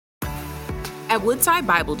At Woodside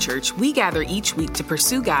Bible Church, we gather each week to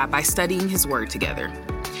pursue God by studying His Word together.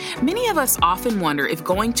 Many of us often wonder if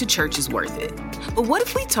going to church is worth it. But what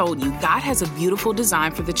if we told you God has a beautiful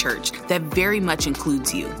design for the church that very much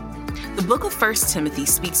includes you? The book of 1 Timothy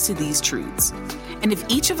speaks to these truths. And if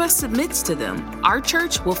each of us submits to them, our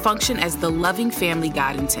church will function as the loving family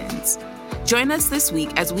God intends. Join us this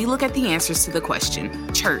week as we look at the answers to the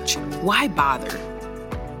question, Church, why bother?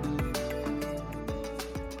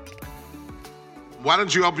 Why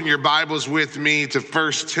don't you open your Bibles with me to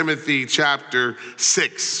 1 Timothy chapter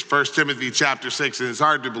 6. 1 Timothy chapter 6. And it's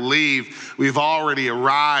hard to believe we've already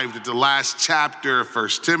arrived at the last chapter of 1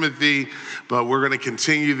 Timothy, but we're going to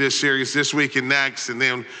continue this series this week and next, and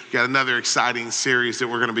then we've got another exciting series that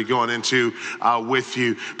we're going to be going into with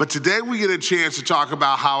you. But today we get a chance to talk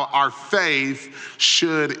about how our faith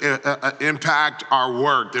should impact our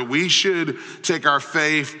work, that we should take our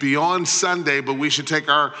faith beyond Sunday, but we should take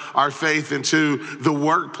our faith into the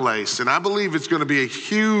workplace. And I believe it's going to be a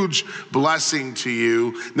huge blessing to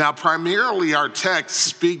you. Now, primarily our text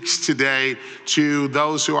speaks today to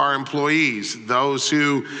those who are employees, those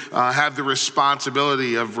who have the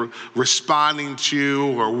responsibility of responding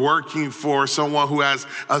to or working for someone who has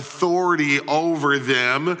authority over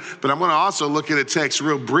them. But I'm going to also look at a text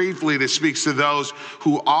real briefly that speaks to those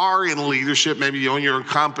who are in leadership. Maybe you own your own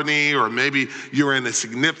company, or maybe you're in a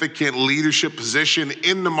significant leadership position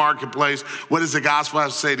in the marketplace. What does the gospel have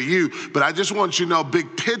to say to you? But I just want you to know,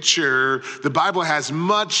 big picture, the Bible has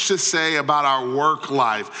much to say about our work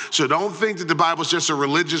life. So don't think that the Bible is just a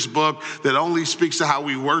religious book that only speaks to how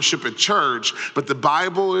we worship at church, but the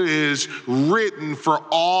Bible is written for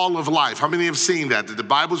all of life. How many have seen that? That the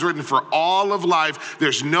Bible is written for all of life.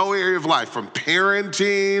 There's no area of life, from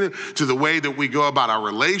parenting to the way that we go about our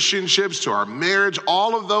relationships to our marriage,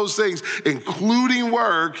 all of those things, including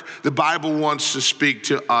work, the Bible wants to speak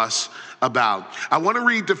to us about. I want to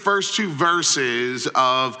read the first two verses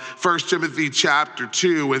of 1 Timothy chapter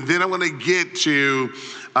 2, and then I want to get to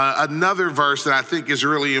another verse that I think is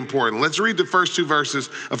really important. Let's read the first two verses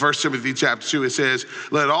of 1 Timothy chapter 2. It says,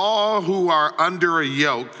 "Let all who are under a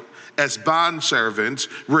yoke as bondservants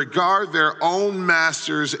regard their own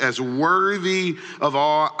masters as worthy of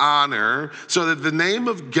all honor, so that the name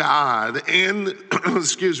of God and,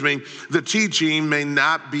 the teaching may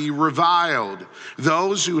not be reviled.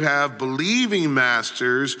 Those who have believing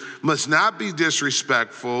masters must not be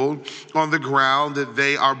disrespectful on the ground that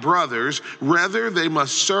they are brothers. Rather, they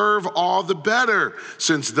must serve all the better,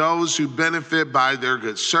 since those who benefit by their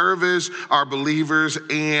good service are believers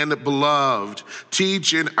and beloved.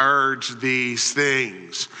 Teach and urge these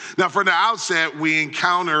things." Now, from the outset, we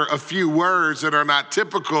encounter a few words that are not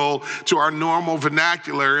typical to our normal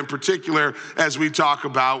vernacular, in particular as we talk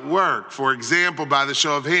about work. For example, by the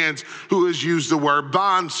show of hands, who has used the word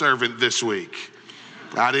bondservant this week?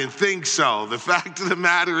 I didn't think so. The fact of the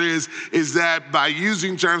matter is that by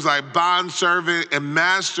using terms like bondservant and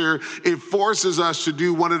master, it forces us to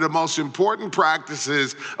do one of the most important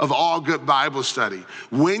practices of all good Bible study.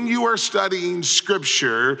 When you are studying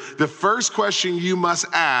scripture, the first question you must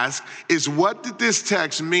ask is, what did this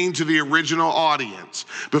text mean to the original audience?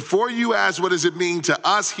 Before you ask, what does it mean to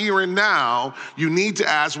us here and now, you need to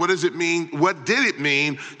ask, what does it mean? What did it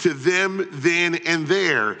mean to them then and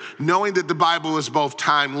there? Knowing that the Bible is both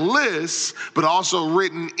timeless, but also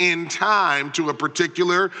written in time to a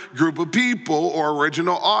particular group of people or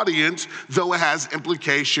original audience, though it has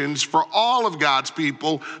implications for all of God's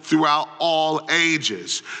people throughout all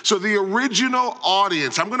ages. So the original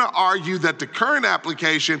audience, I'm going to argue that the current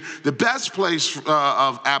application, the best place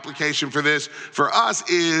of application for this, for us,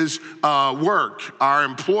 is work, our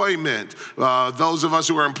employment, those of us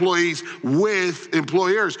who are employees with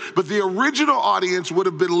employers. But the original audience would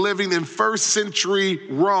have been living in first century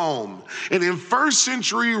Rome. And in first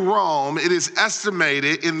century Rome, it is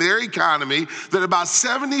estimated in their economy that about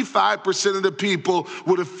 75% of the people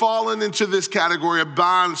would have fallen into this category of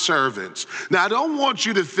bondservants. Now, I don't want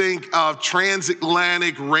you to think of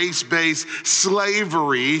transatlantic race-based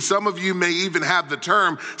slavery. Some of you may even have the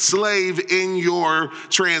term slave in your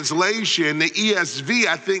translation. The ESV,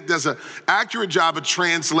 I think, does an accurate job of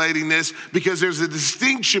translating this because there's a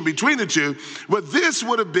distinction between the two. But this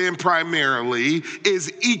would have been primarily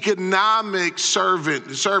is economic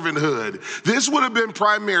servanthood. This would have been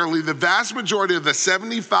primarily the vast majority of the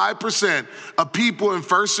 75% of people in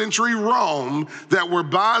first century Rome that were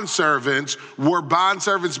bondservants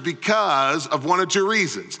because of one of two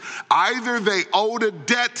reasons. Either they owed a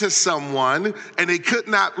debt to someone and they could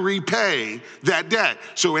not repay that debt.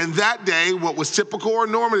 So in that day, what was typical or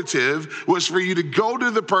normative was for you to go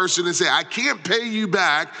to the person and say, I can't pay you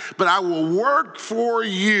back, but I will work for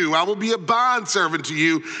you. I will be a bondservant to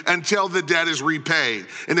you until the debt is repaid.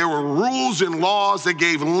 And there were rules and laws that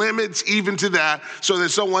gave limits even to that so that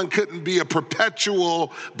someone couldn't be a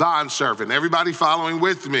perpetual bondservant. Everybody following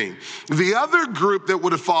with me? The other group that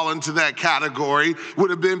would have fallen to that category would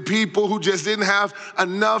have been people who just didn't have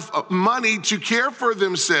enough money to care for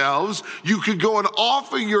themselves. You could go and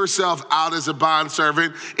offer yourself out as a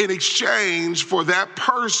bondservant in exchange for that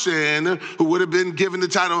person who would have been given the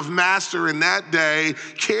title of master in that day,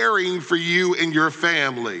 caring for you and your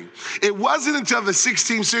family. It wasn't until the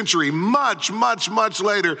 16th century, much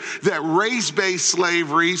later, that race-based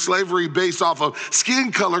slavery based off of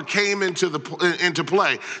skin color, came into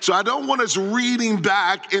play. So I don't want us reading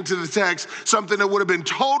back into the text something that would have been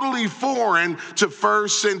totally foreign to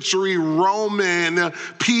first century Roman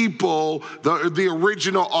people, the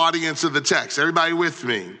original audience of the text. Everybody with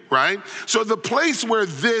me, right? So the place where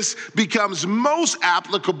this becomes most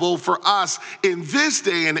applicable for us in this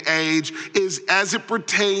day and age is as it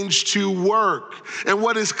pertains to work. And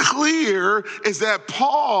what is clear is that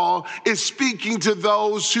Paul is speaking to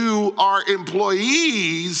those who are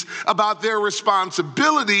employees about their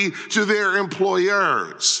responsibility to their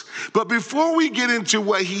employers. But before we get into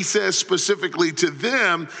what he says specifically to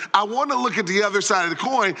them, I want to look at the other side of the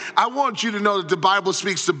coin. I want you to know that the Bible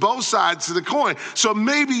speaks to both sides of the coin. So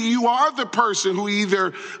maybe you are the person who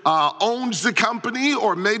either owns the company,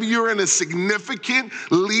 or maybe you're in a significant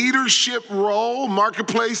leadership role,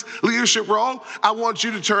 marketplace leadership role. I want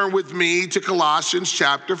you to turn with me to Colossians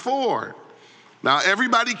chapter 4. Now,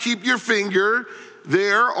 everybody keep your finger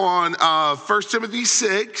there on 1 Timothy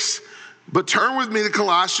 6, but turn with me to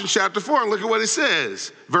Colossians chapter 4 and look at what it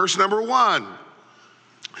says. Verse number 1.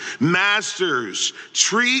 Masters,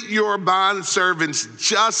 treat your bondservants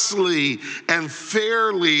justly and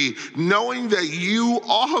fairly, knowing that you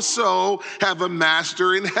also have a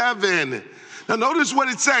master in heaven. Now notice what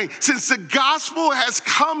it's saying. Since the gospel has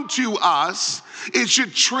come to us, it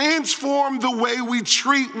should transform the way we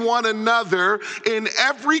treat one another in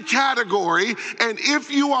every category. And if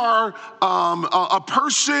you are a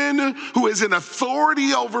person who is an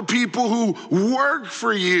authority over people who work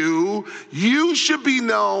for you, you should be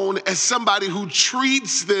known as somebody who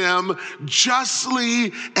treats them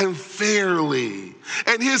justly and fairly.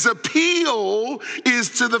 And his appeal is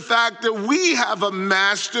to the fact that we have a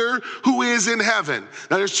master who is in heaven.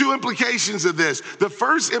 Now, there's two implications of this. The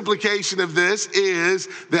first implication of this is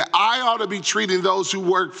that I ought to be treating those who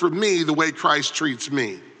work for me the way Christ treats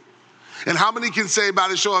me. And how many can say by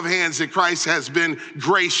the show of hands that Christ has been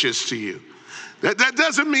gracious to you? That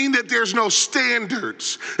doesn't mean that there's no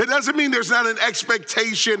standards. It doesn't mean there's not an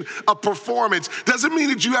expectation of performance. Doesn't mean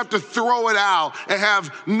that you have to throw it out and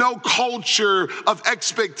have no culture of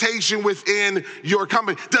expectation within your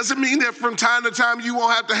company. Doesn't mean that from time to time you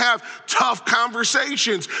won't have to have tough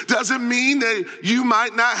conversations. Doesn't mean that you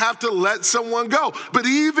might not have to let someone go. But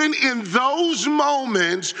even in those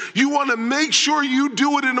moments, you want to make sure you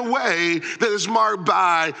do it in a way that is marked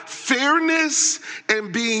by fairness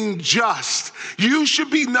and being just. You should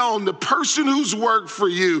be known, the person who's worked for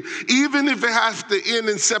you, even if it has to end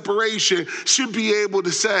in separation, should be able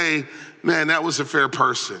to say, man, that was a fair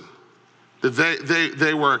person. That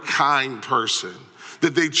they were a kind person.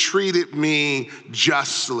 That they treated me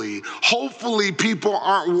justly. Hopefully people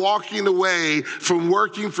aren't walking away from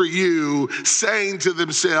working for you saying to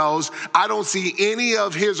themselves, I don't see any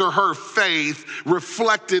of his or her faith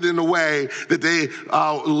reflected in the way that they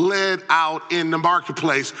led out in the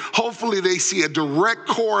marketplace. Hopefully they see a direct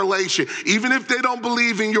correlation. Even if they don't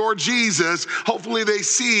believe in your Jesus, hopefully they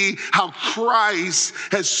see how Christ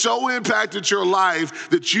has so impacted your life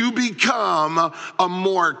that you become a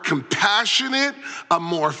more compassionate, a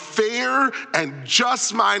more fair and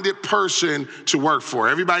just-minded person to work for.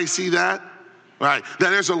 Everybody see that? Right. Now,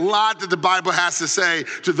 there's a lot that the Bible has to say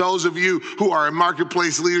to those of you who are in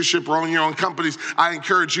marketplace leadership or own your own companies. I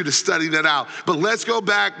encourage you to study that out. But let's go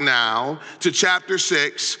back now to chapter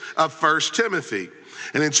 6 of 1 Timothy.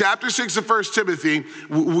 And in chapter 6 of 1 Timothy,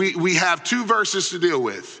 we have two verses to deal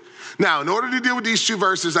with. Now, in order to deal with these two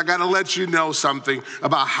verses, I got to let you know something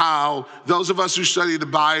about how those of us who study the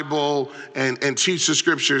Bible and teach the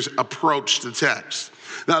scriptures approach the text.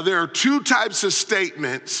 Now, there are two types of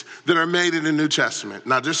statements that are made in the New Testament.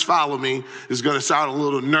 Now, just follow me. It's going to sound a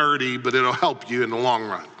little nerdy, but it'll help you in the long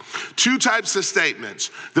run. Two types of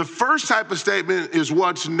statements. The first type of statement is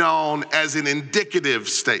what's known as an indicative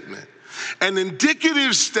statement. An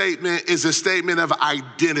indicative statement is a statement of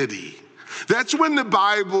identity. That's when the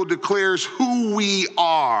Bible declares who we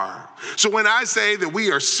are. So when I say that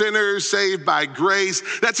we are sinners saved by grace,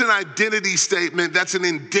 that's an identity statement. That's an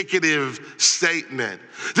indicative statement.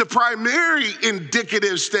 The primary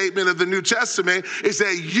indicative statement of the New Testament is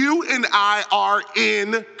that you and I are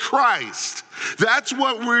in Christ. That's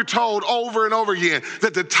what we're told over and over again,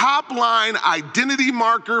 that the top line identity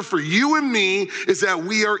marker for you and me is that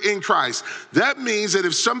we are in Christ. That means that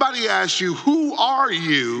if somebody asks you, who are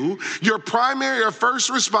you, your primary or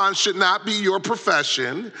first response should not be your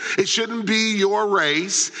profession. It shouldn't be your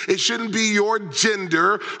race. It shouldn't be your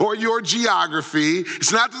gender or your geography.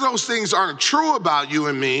 It's not that those things aren't true about you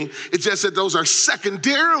and me. It's just that those are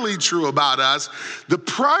secondarily true about us. The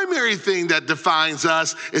primary thing that defines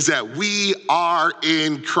us is that we are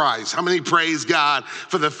in Christ. How many praise God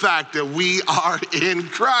for the fact that we are in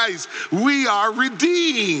Christ? We are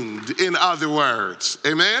redeemed, in other words.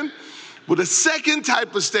 Amen? Well, the second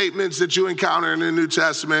type of statements that you encounter in the New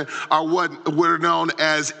Testament are what were known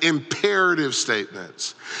as imperative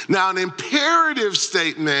statements. Now, an imperative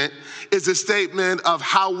statement is a statement of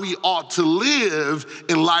how we ought to live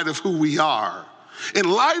in light of who we are. In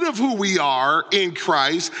light of who we are in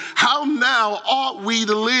Christ, how now ought we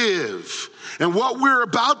to live? And what we're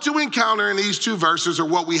about to encounter in these two verses, or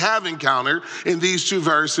what we have encountered in these two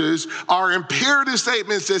verses, are imperative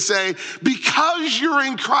statements that say, because you're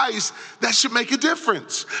in Christ, that should make a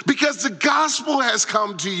difference. Because the gospel has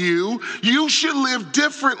come to you, you should live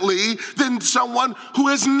differently than someone who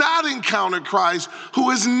has not encountered Christ,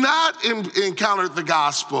 who has not encountered the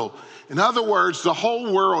gospel. In other words, the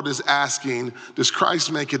whole world is asking, does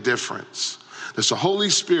Christ make a difference? Does the Holy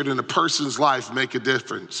Spirit in a person's life make a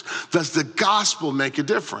difference? Does the gospel make a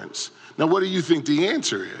difference? Now, what do you think the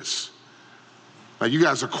answer is? Now, you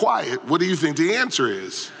guys are quiet. What do you think the answer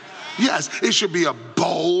is? Yes, it should be a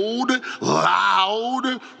bold,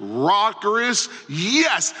 loud, raucous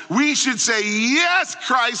yes. We should say, yes,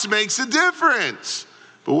 Christ makes a difference.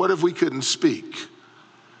 But what if we couldn't speak?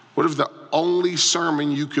 What if the only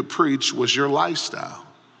sermon you could preach was your lifestyle?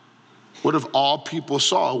 What if all people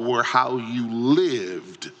saw were how you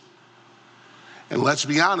lived? And let's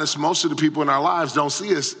be honest, most of the people in our lives don't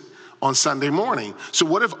see us on Sunday morning. So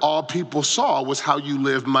what if all people saw was how you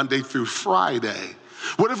lived Monday through Friday?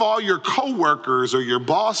 What if all your coworkers or your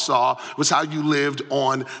boss saw was how you lived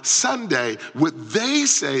on Sunday? Would they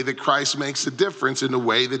say that Christ makes a difference in the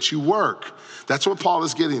way that you work? That's what Paul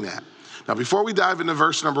is getting at. Now, before we dive into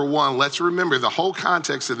verse number 1, let's remember the whole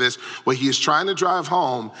context of this. What he is trying to drive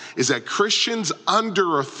home is that Christians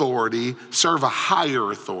under authority serve a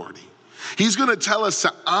higher authority. He's going to tell us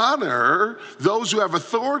to honor those who have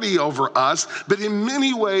authority over us, but in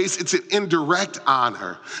many ways, it's an indirect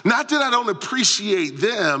honor. Not that I don't appreciate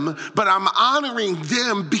them, but I'm honoring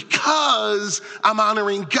them because I'm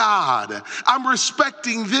honoring God. I'm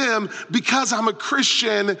respecting them because I'm a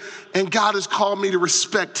Christian and God has called me to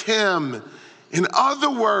respect him. In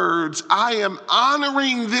other words, I am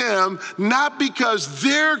honoring them not because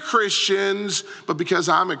they're Christians, but because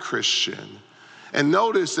I'm a Christian. And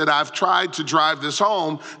notice that I've tried to drive this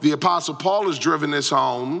home. The Apostle Paul has driven this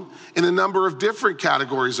home in a number of different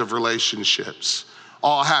categories of relationships,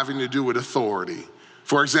 all having to do with authority.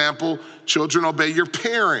 For example, children, obey your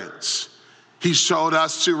parents. He showed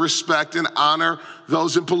us to respect and honor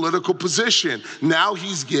those in political position. Now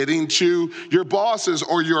he's getting to your bosses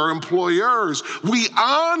or your employers. We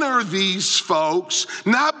honor these folks,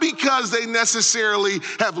 not because they necessarily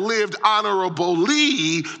have lived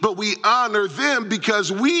honorably, but we honor them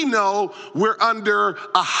because we know we're under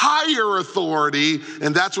a higher authority,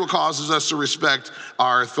 and that's what causes us to respect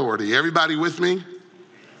our authority. Everybody with me?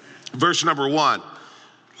 Verse number 1.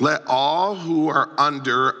 Let all who are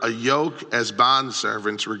under a yoke as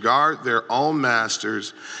bondservants regard their own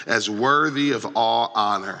masters as worthy of all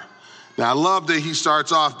honor. Now, I love that he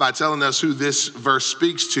starts off by telling us who this verse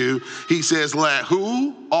speaks to. He says, let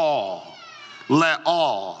who? All. Let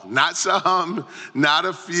all. Not some, not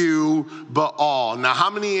a few, but all. Now, how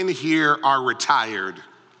many in here are retired?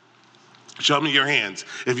 Show me your hands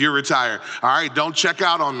if you're retired. All right, don't check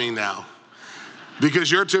out on me now.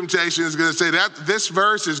 Because your temptation is going to say that this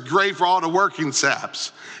verse is great for all the working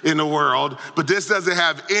saps in the world, but this doesn't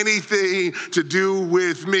have anything to do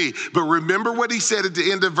with me. But remember what he said at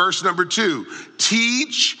the end of verse number 2.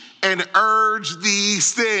 Teach and urge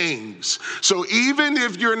these things. So even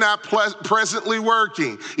if you're not presently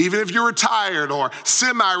working, even if you're retired or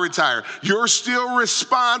semi-retired, you're still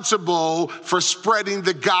responsible for spreading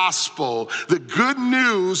the gospel, the good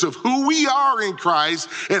news of who we are in Christ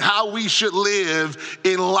and how we should live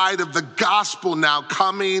in light of the gospel now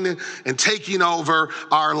coming and taking over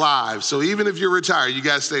our lives. So even if you're retired, you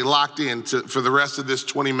got to stay locked in for the rest of this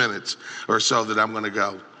 20 minutes or so that I'm going to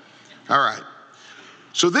go. All right.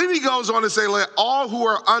 So then he goes on to say, let all who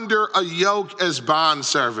are under a yoke as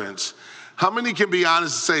bondservants. How many can be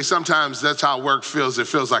honest and say sometimes that's how work feels? It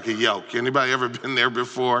feels like a yoke. Anybody ever been there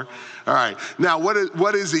before? All right. Now,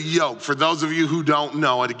 what is a yoke? For those of you who don't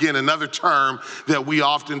know, and again, another term that we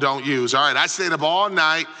often don't use. All right, I stayed up all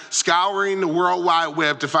night scouring the World Wide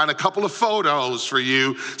Web to find a couple of photos for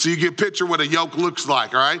you so you get a picture what a yoke looks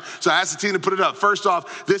like, all right? So I asked the team to put it up. First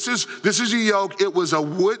off, this is a yoke. It was a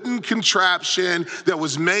wooden contraption that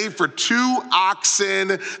was made for 2 oxen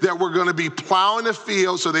that were going to be plowing the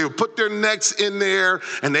field. So they would put their necks in there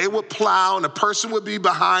and they would plow and a person would be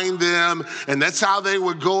behind them, and that's how they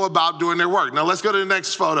would go about doing their work. Now let's go to the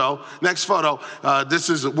next photo. This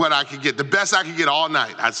is what I could get. The best I could get all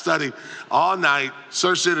night. I studied all night,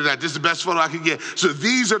 searched the internet. This is the best photo I could get. So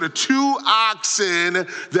these are the 2 oxen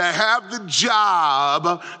that have the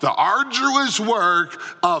job, the arduous work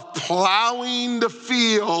of plowing the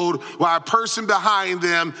field while a person behind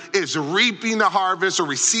them is reaping the harvest or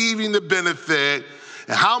receiving the benefit.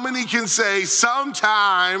 And how many can say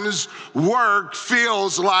sometimes work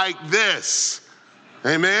feels like this?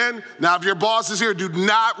 Amen. Now, if your boss is here, do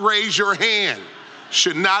not raise your hand.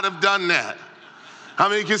 Should not have done that. How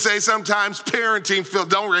many can say sometimes parenting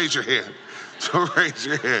don't raise your hand. Don't raise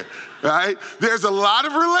your hand, right? There's a lot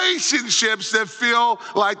of relationships that feel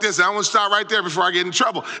like this. And I want to start right there before I get in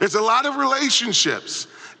trouble. There's a lot of relationships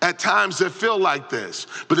at times that feel like this.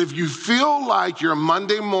 But if you feel like your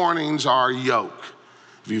Monday mornings are a yoke,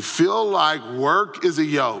 if you feel like work is a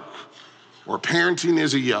yoke, or parenting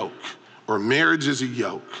is a yoke, or marriage is a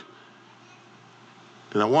yoke,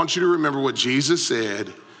 then I want you to remember what Jesus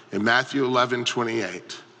said in Matthew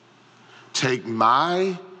 11:28. Take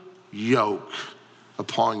my yoke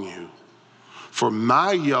upon you, for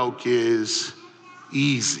my yoke is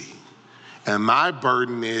easy and my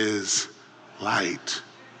burden is light.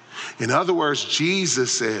 In other words,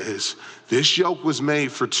 Jesus says this yoke was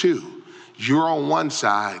made for 2. You're on one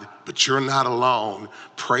side, but you're not alone.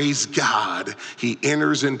 Praise God. He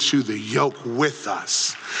enters into the yoke with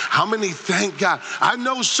us. How many thank God? I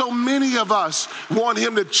know so many of us want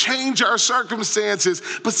him to change our circumstances,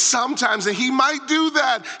 but sometimes, and he might do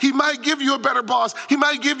that. He might give you a better boss. He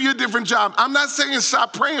might give you a different job. I'm not saying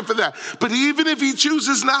stop praying for that, but even if he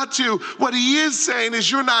chooses not to, what he is saying is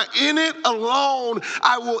you're not in it alone.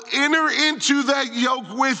 I will enter into that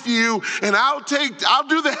yoke with you, and I'll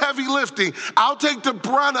do the heavy lifting. I'll take the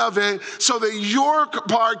brunt of it so that your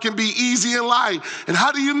part can be easy and light. And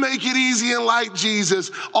how do you make it easy and light,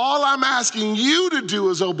 Jesus? All I'm asking you to do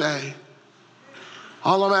is obey.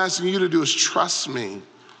 All I'm asking you to do is trust me.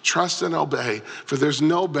 Trust and obey, for there's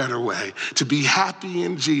no better way to be happy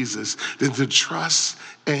in Jesus than to trust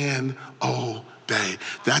and obey.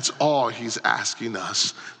 That's all he's asking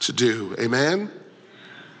us to do. Amen?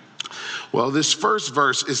 Well, this first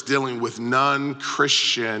verse is dealing with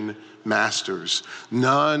non-Christian masters,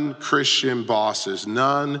 non-Christian bosses,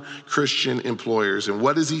 non-Christian employers. And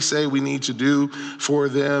what does he say we need to do for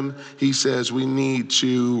them? He says we need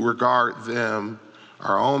to regard them,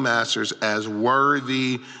 our own masters, as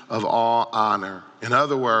worthy of all honor. In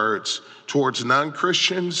other words, towards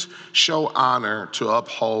non-Christians, show honor to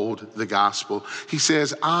uphold the gospel. He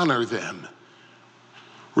says, honor them,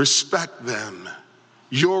 respect them.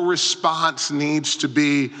 Your response needs to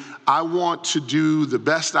be, I want to do the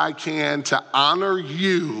best I can to honor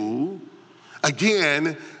you.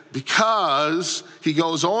 Again, because, he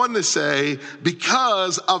goes on to say,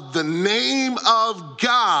 because of the name of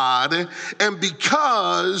God and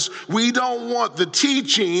because we don't want the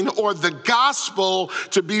teaching or the gospel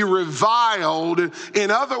to be reviled.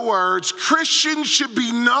 In other words, Christians should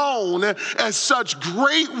be known as such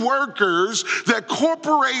great workers that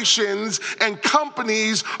corporations and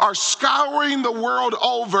companies are scouring the world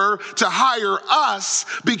over to hire us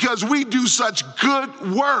because we do such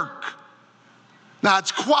good work. Now,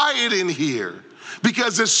 it's quiet in here,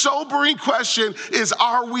 Because the sobering question is,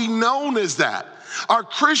 are we known as that? Are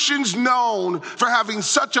Christians known for having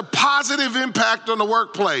such a positive impact on the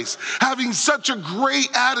workplace, having such a great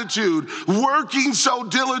attitude, working so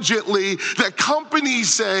diligently that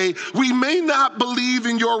companies say, we may not believe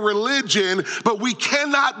in your religion, but we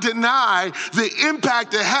cannot deny the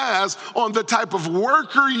impact it has on the type of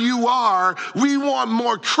worker you are. We want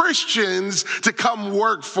more Christians to come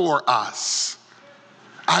work for us.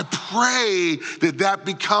 I pray that that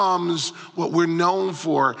becomes what we're known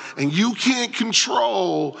for. And you can't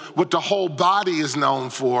control what the whole body is known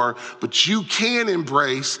for, but you can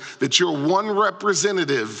embrace that you're one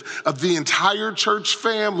representative of the entire church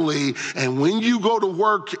family. And when you go to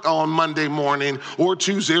work on Monday morning or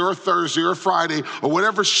Tuesday or Thursday or Friday or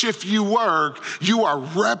whatever shift you work, you are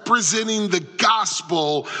representing the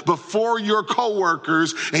gospel before your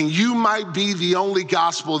coworkers, and you might be the only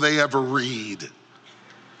gospel they ever read.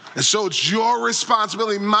 And so it's your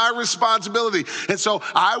responsibility, my responsibility. And so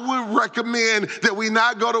I would recommend that we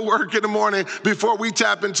not go to work in the morning before we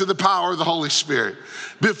tap into the power of the Holy Spirit.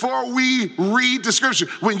 Before we read the scripture.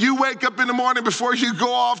 When you wake up in the morning, before you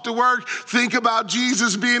go off to work, think about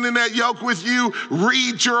Jesus being in that yoke with you.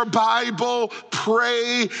 Read your Bible,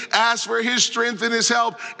 pray, ask for his strength and his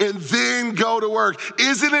help, and then go to work.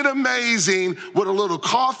 Isn't it amazing what a little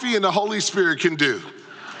coffee and the Holy Spirit can do?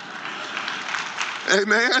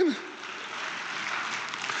 Amen?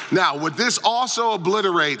 Now, what this also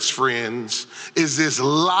obliterates, friends, is this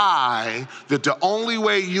lie that the only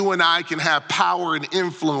way you and I can have power and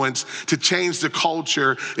influence to change the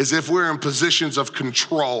culture is if we're in positions of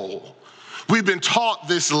control. We've been taught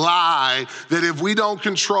this lie that if we don't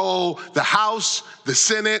control the House, the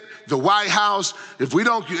Senate, the White House, if we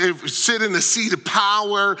sit in the seat of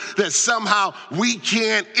power, that somehow we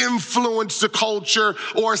can't influence the culture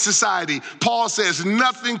or society. Paul says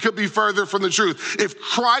nothing could be further from the truth. If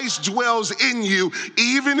Christ dwells in you,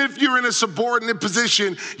 even if you're in a subordinate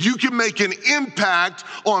position, you can make an impact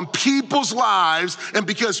on people's lives. And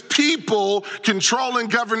because people control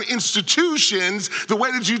and govern institutions, the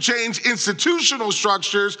way that you change institutional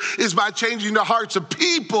structures is by changing the hearts of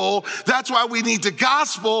people. That's why we need the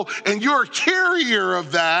gospel, and you're a carrier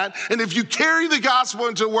of that. And if you carry the gospel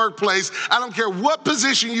into the workplace, I don't care what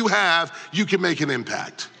position you have, you can make an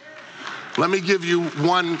impact. Let me give you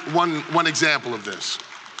one example of this.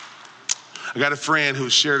 I got a friend who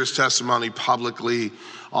shared his testimony publicly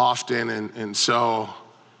often, and so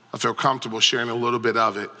I feel comfortable sharing a little bit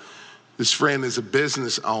of it. This friend is a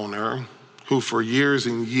business owner who for years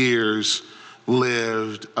and years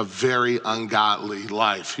lived a very ungodly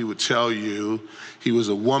life. He would tell you he was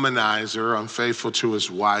a womanizer, unfaithful to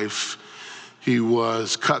his wife. He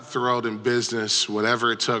was cutthroat in business.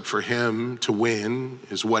 Whatever it took for him to win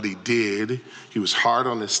is what he did. He was hard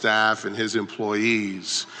on his staff and his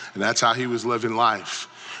employees, and that's how he was living life.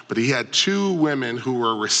 But he had two women who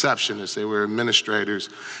were receptionists. They were administrators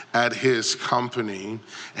at his company,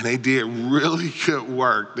 and they did really good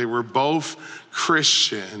work. They were both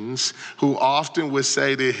Christians who often would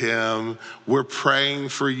say to him, we're praying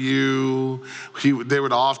for you. They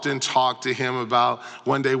would often talk to him about,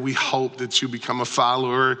 one day we hope that you become a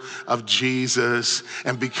follower of Jesus.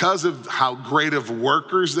 And because of how great of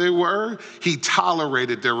workers they were, he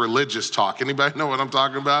tolerated their religious talk. Anybody know what I'm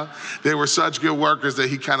talking about? They were such good workers that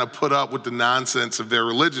he kind of put up with the nonsense of their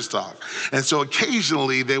religious talk. And so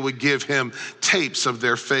occasionally they would give him tapes of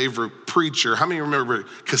their favorite preacher. How many remember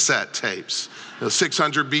cassette tapes?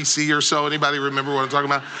 600 BC or so. Anybody remember what I'm talking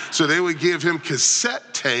about? So they would give him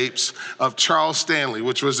cassette tapes of Charles Stanley,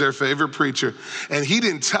 which was their favorite preacher. And he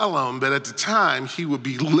didn't tell them, but at the time he would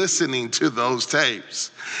be listening to those tapes.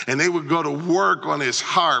 And they would go to work on his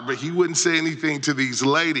heart, but he wouldn't say anything to these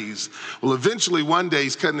ladies. Well, eventually one day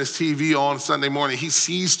he's cutting his TV on Sunday morning. He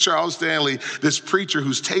sees Charles Stanley, this preacher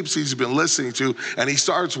whose tapes he's been listening to, and he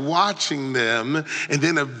starts watching them. And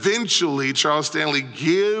then eventually Charles Stanley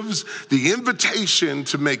gives the invitation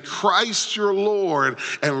to make Christ your Lord.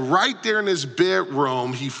 And right there in his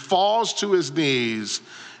bedroom, he falls to his knees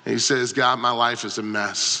and he says, God, my life is a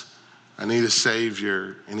mess. I need a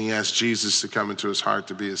savior. And he asked Jesus to come into his heart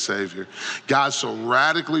to be a savior. God so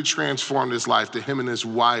radically transformed his life that him and his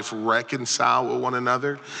wife reconcile with one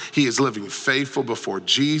another. He is living faithful before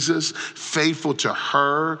Jesus, faithful to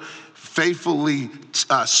her, faithfully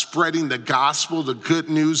spreading the gospel, the good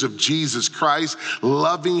news of Jesus Christ,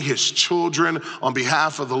 loving his children on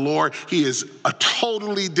behalf of the Lord. He is a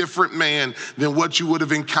totally different man than what you would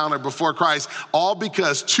have encountered before Christ, all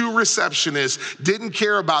because two receptionists didn't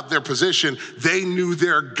care about their position. They knew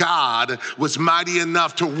their God was mighty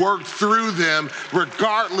enough to work through them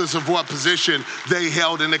regardless of what position they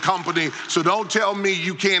held in the company. So don't tell me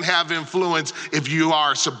you can't have influence if you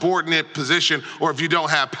are a subordinate position or if you don't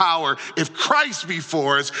have power. If Christ be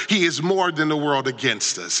for us, he is more than the world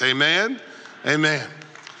against us. Amen? Amen.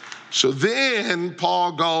 So then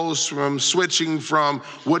Paul goes from switching from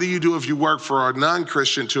what do you do if you work for a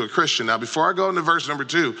non-Christian to a Christian. Now, before I go into verse number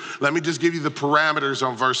 2, let me just give you the parameters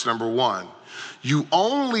on verse number 1. You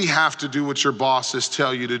only have to do what your bosses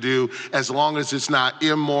tell you to do as long as it's not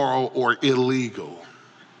immoral or illegal.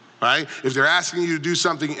 Right? If they're asking you to do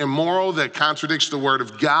something immoral that contradicts the word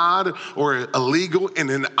of God or illegal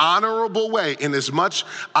in an honorable way, in as much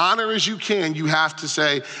honor as you can, you have to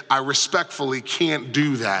say, I respectfully can't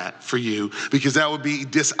do that for you because that would be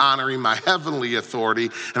dishonoring my heavenly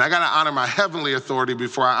authority. And I got to honor my heavenly authority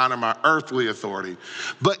before I honor my earthly authority.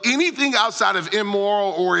 But anything outside of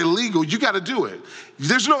immoral or illegal, you got to do it.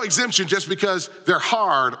 There's no exemption just because they're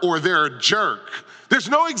hard or they're a jerk. There's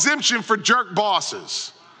no exemption for jerk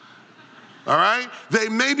bosses. All right? They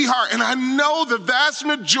may be hard. And I know the vast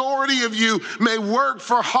majority of you may work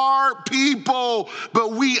for hard people,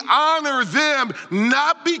 but we honor them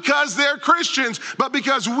not because they're Christians, but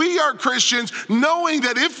because we are Christians, knowing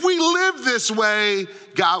that if we live this way,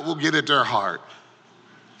 God will get at their heart.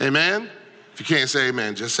 Amen? If you can't say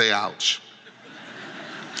amen, just say ouch.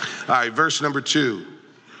 All right, verse number 2.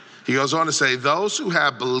 He goes on to say, those who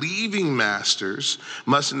have believing masters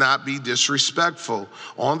must not be disrespectful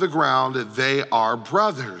on the ground that they are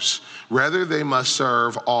brothers. Rather, they must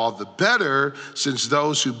serve all the better, since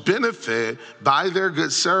those who benefit by their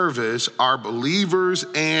good service are believers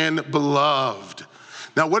and beloved.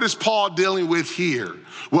 Now, what is Paul dealing with here?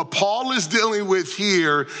 What Paul is dealing with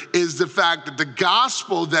here is the fact that the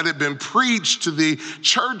gospel that had been preached to the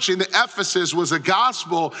church in Ephesus was a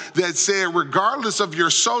gospel that said, regardless of your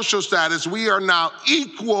social status, we are now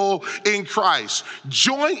equal in Christ,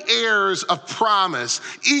 joint heirs of promise,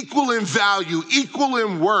 equal in value, equal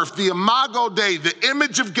in worth. The imago Dei, the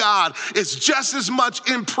image of God, is just as much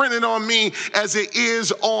imprinted on me as it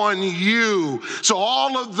is on you. So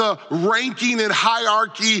all of the ranking and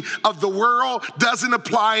hierarchy of the world doesn't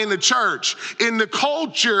apply in the church. In the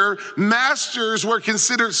culture, masters were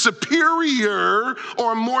considered superior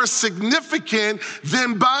or more significant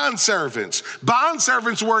than bondservants.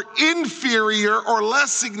 Bondservants were inferior or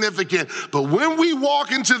less significant. But when we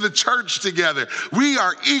walk into the church together, we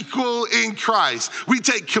are equal in Christ. We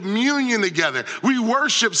take communion together. We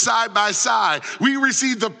worship side by side. We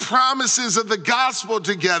receive the promises of the gospel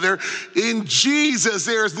together. In Jesus,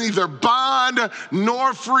 there is neither bond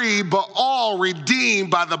nor free, but all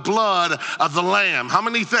redeemed by the blood of the Lamb. How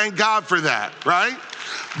many thank God for that, right?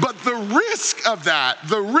 But the risk of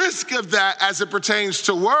that as it pertains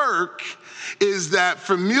to work is that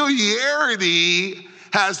familiarity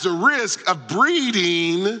has the risk of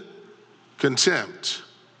breeding contempt.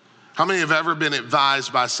 How many have ever been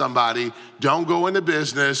advised by somebody, don't go into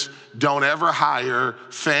business, don't ever hire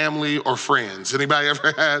family or friends? Anybody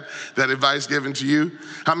ever had that advice given to you?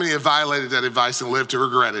 How many have violated that advice and lived to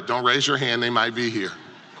regret it? Don't raise your hand, they might be here.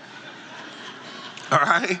 All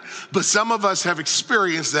right? But some of us have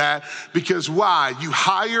experienced that because why? You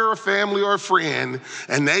hire a family or a friend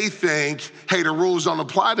and they think, hey, the rules don't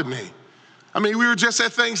apply to me. I mean, we were just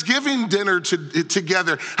at Thanksgiving dinner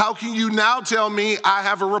together. How can you now tell me I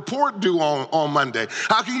have a report due on Monday?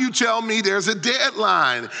 How can you tell me there's a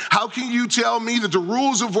deadline? How can you tell me that the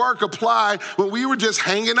rules of work apply when we were just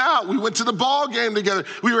hanging out? We went to the ball game together.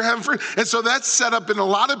 We were having fun. And so that's set up in a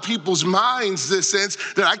lot of people's minds, this sense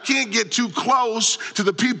that I can't get too close to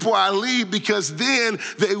the people I lead because then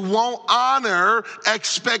they won't honor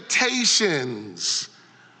expectations.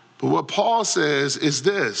 But what Paul says is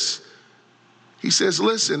this. He says,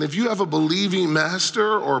 listen, if you have a believing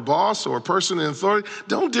master or boss or a person in authority,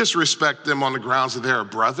 don't disrespect them on the grounds that they're a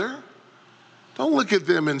brother. Don't look at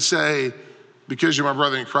them and say, because you're my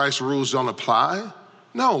brother in Christ, rules don't apply.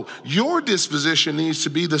 No, your disposition needs to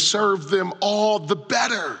be to serve them all the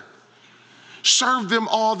better. Serve them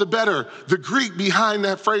all the better. The Greek behind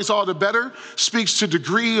that phrase, all the better, speaks to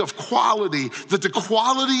degree of quality, that the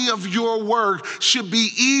quality of your work should be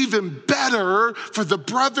even better for the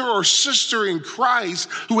brother or sister in Christ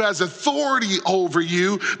who has authority over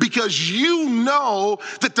you, because you know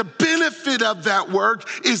that the benefit of that work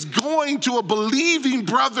is going to a believing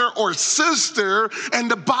brother or sister,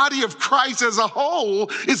 and the body of Christ as a whole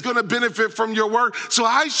is going to benefit from your work. So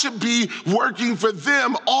I should be working for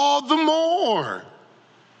them all the more.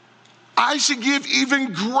 I should give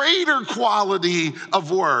even greater quality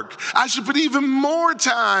of work. I should put even more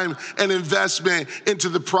time and investment into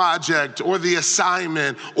the project or the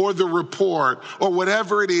assignment or the report or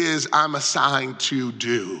whatever it is I'm assigned to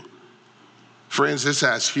do. Friends, this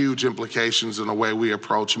has huge implications in the way we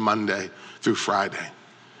approach Monday through Friday.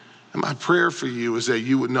 And my prayer for you is that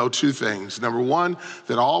you would know two things. Number one,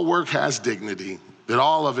 that all work has dignity, that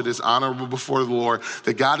all of it is honorable before the Lord,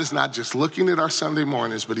 that God is not just looking at our Sunday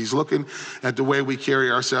mornings, but he's looking at the way we carry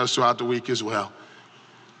ourselves throughout the week as well.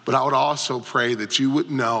 But I would also pray that you would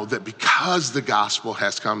know that because the gospel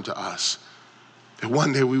has come to us, that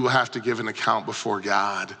one day we will have to give an account before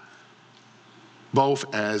God,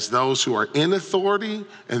 both as those who are in authority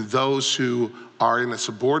and those who are in a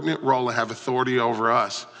subordinate role and have authority over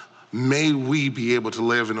us. May we be able to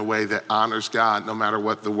live in a way that honors God no matter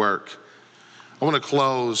what the work. I want to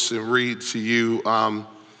close and read to you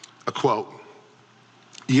a quote.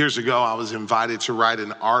 Years ago, I was invited to write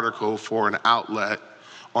an article for an outlet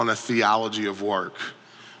on a theology of work,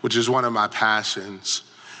 which is one of my passions.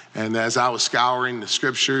 And as I was scouring the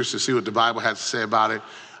scriptures to see what the Bible had to say about it,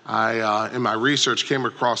 I, in my research, came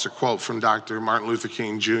across a quote from Dr. Martin Luther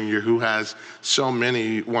King Jr., who has so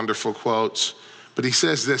many wonderful quotes. But he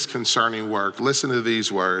says this concerning work. Listen to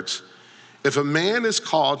these words. If a man is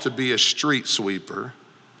called to be a street sweeper,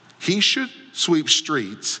 he should sweep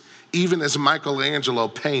streets even as Michelangelo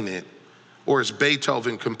painted, or as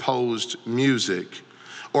Beethoven composed music,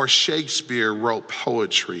 or Shakespeare wrote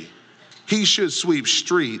poetry. He should sweep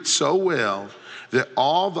streets so well that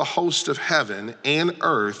all the host of heaven and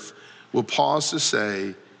earth will pause to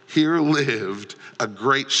say, here lived a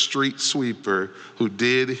great street sweeper who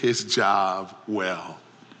did his job well.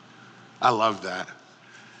 I love that.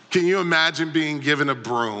 Can you imagine being given a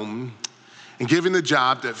broom and given a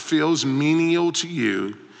job that feels menial to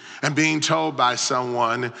you and being told by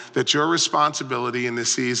someone that your responsibility in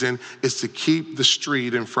this season is to keep the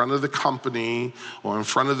street in front of the company or in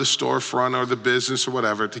front of the storefront or the business or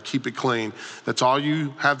whatever, to keep it clean? That's all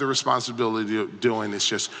you have the responsibility of doing, is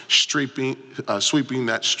just sweeping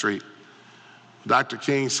that street. Dr.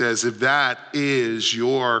 King says, if that is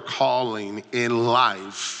your calling in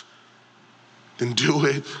life, then do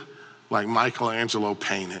it like Michelangelo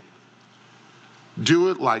painted. Do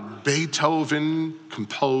it like Beethoven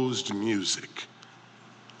composed music.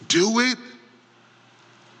 Do it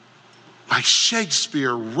like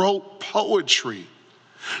Shakespeare wrote poetry.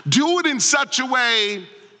 Do it in such a way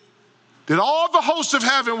that all the hosts of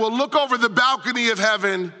heaven will look over the balcony of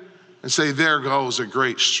heaven and say, there goes a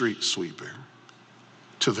great street sweeper,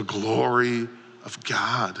 to the glory of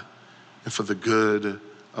God and for the good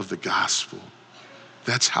of the gospel.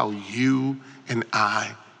 That's how you and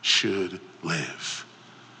I should live.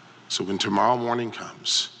 So when tomorrow morning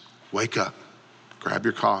comes, wake up, grab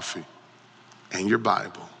your coffee and your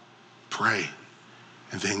Bible, pray,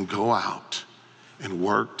 and then go out and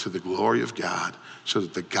work to the glory of God so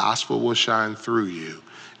that the gospel will shine through you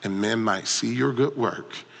and men might see your good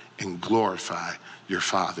work and glorify your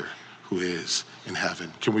Father who is in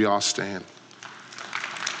heaven. Can we all stand?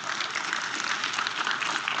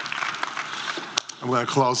 I'm going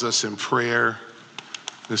to close us in prayer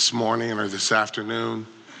this morning or this afternoon.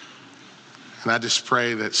 And I just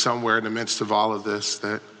pray that somewhere in the midst of all of this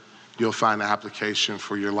that you'll find an application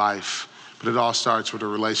for your life. But it all starts with a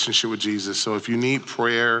relationship with Jesus. So if you need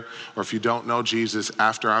prayer or if you don't know Jesus,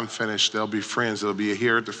 after I'm finished, there'll be friends that'll be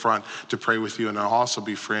here at the front to pray with you. And there'll also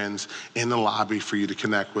be friends in the lobby for you to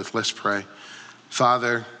connect with. Let's pray.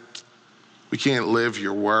 Father, we can't live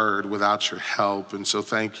your word without your help. And so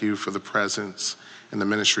thank you for the presence and the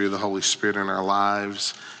ministry of the Holy Spirit in our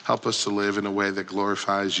lives. Help us to live in a way that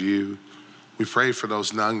glorifies you. We pray for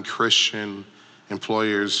those non-Christian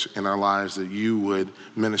employers in our lives, that you would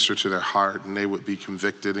minister to their heart and they would be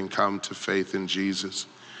convicted and come to faith in Jesus.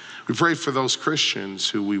 We pray for those Christians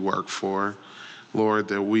who we work for, Lord,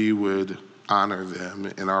 that we would honor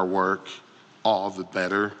them in our work all the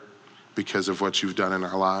better because of what you've done in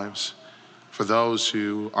our lives. For those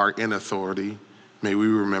who are in authority, may we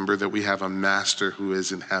remember that we have a master who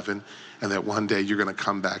is in heaven and that one day you're going to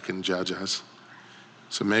come back and judge us.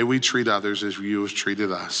 So may we treat others as you have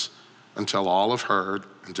treated us. until all have heard,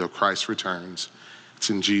 until Christ returns. It's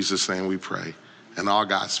in Jesus' name we pray. And all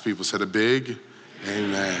God's people said a big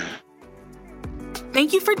amen.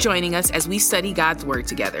 Thank you for joining us as we study God's Word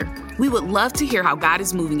together. We would love to hear how God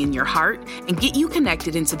is moving in your heart and get you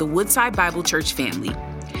connected into the Woodside Bible Church family.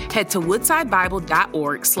 Head to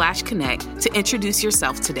woodsidebible.org/connect to introduce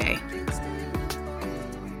yourself today.